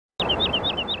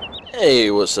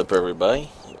Hey, what's up everybody?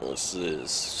 This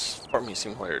is Farming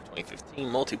Simulator 2015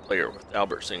 Multiplayer with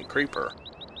Albertson Creeper.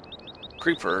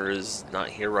 Creeper is not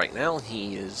here right now.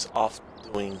 He is off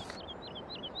doing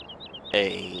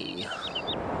a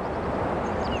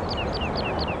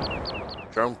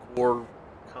drum corps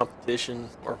competition,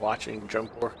 or watching drum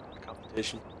corps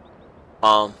competition.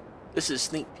 This is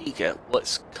sneak peek at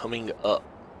what's coming up.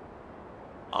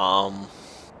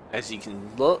 As you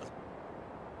can look,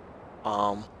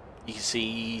 you can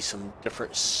see some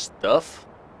different stuff.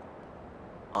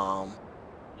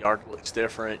 Yard looks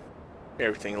different.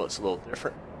 Everything looks a little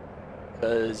different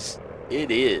because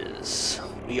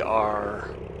we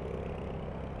are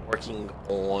working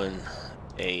on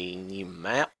a new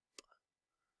map.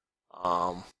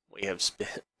 We have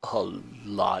spent a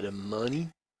lot of money.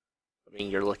 I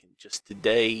mean, you're looking just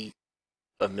today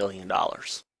 $1 million.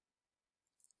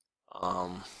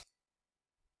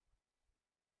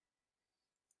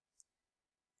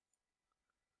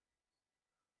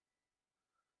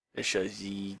 It shows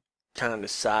you kind of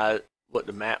size what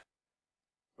the map,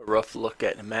 a rough look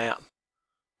at the map.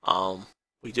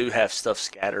 We do have stuff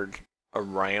scattered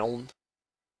around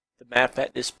the map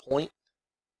at this point.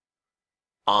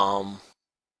 But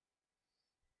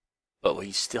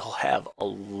we still have a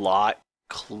lot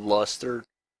clustered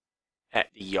at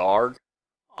the yard.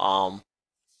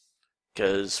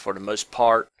 Because for the most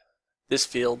part, this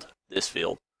field, this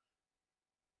field,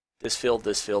 this field,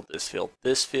 this field, this field,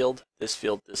 this field, this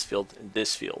field, this field, and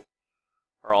this field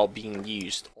are all being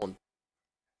used on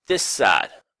this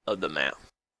side of the map.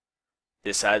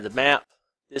 This side of the map,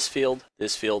 this field,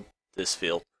 this field, this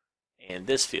field, and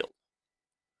this field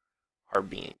are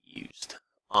being used.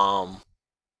 You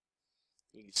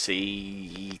can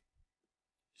see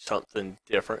something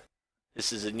different.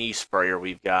 This is a new sprayer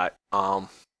we've got.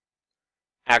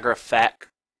 Agrafac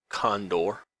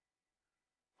Condor.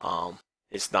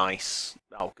 It's nice.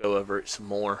 I'll go over it some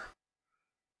more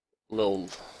a little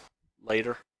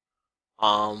later.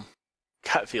 Got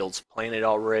fields planted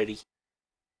already.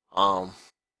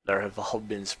 There have all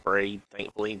been sprayed,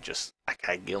 thankfully. Just I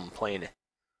gotta get them planted.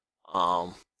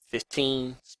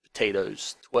 15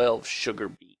 potatoes, 12 sugar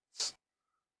beets.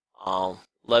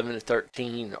 11 to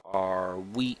 13 are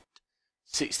wheat.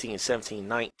 16 and 17,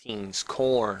 19's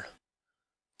corn.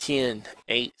 10,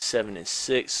 8, 7, and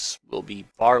 6 will be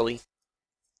barley.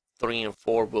 3 and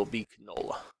 4 will be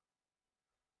canola.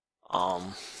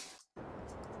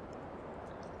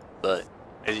 But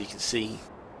as you can see,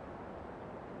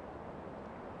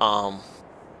 a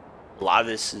lot of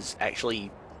this is actually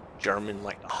German,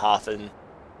 like the Hoffen,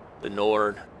 the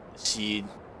Nord, the Seed,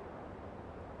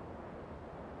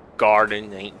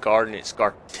 Garden. It ain't Garden, it's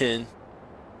Garten.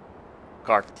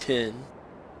 Garten.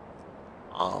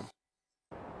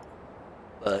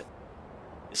 But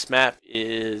this map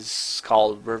is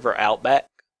called River Outback.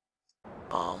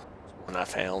 One I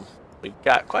found. We've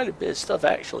got quite a bit of stuff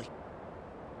actually.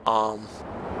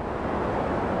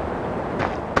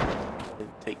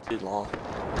 Didn't take too long.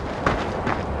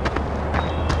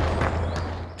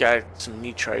 Got some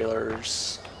new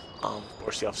trailers. Of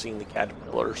course, y'all seen the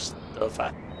Caterpillar stuff,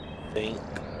 I think,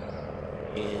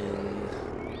 in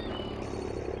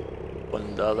one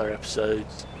of the other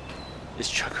episodes. This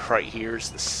truck right here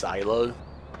is the silo.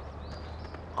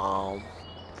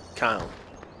 Kind of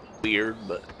weird,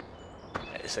 but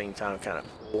at the same time kind of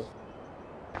cool.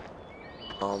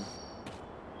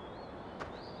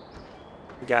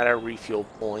 We got our refuel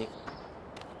point.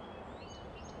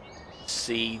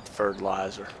 Seed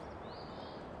fertilizer.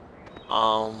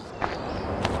 And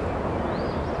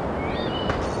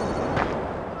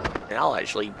I'll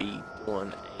actually be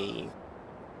doing a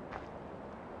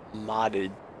mod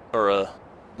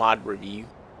review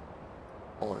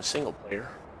on a single player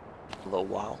in a little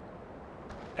while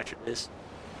after this.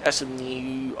 Got some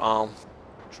new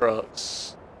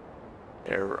trucks.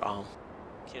 They're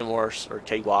Kenworths or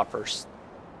K-Whoppers,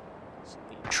 some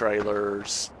new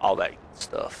trailers, all that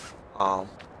stuff.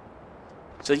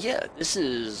 So yeah, this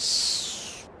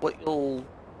is what you'll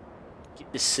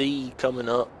get to see coming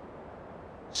up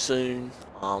soon.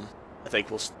 I think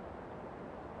we'll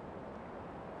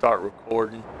start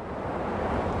recording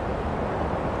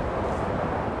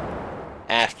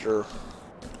after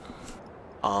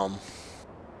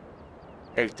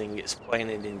everything gets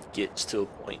planted and gets to a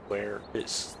point where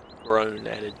it's grown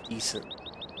at a decent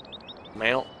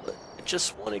amount. But I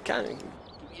just want to kind of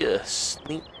give you a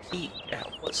sneak peek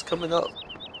at what's coming up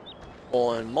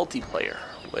on multiplayer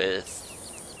with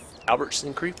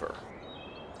Albertson Creeper.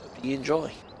 Hope you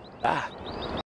enjoy. Bye.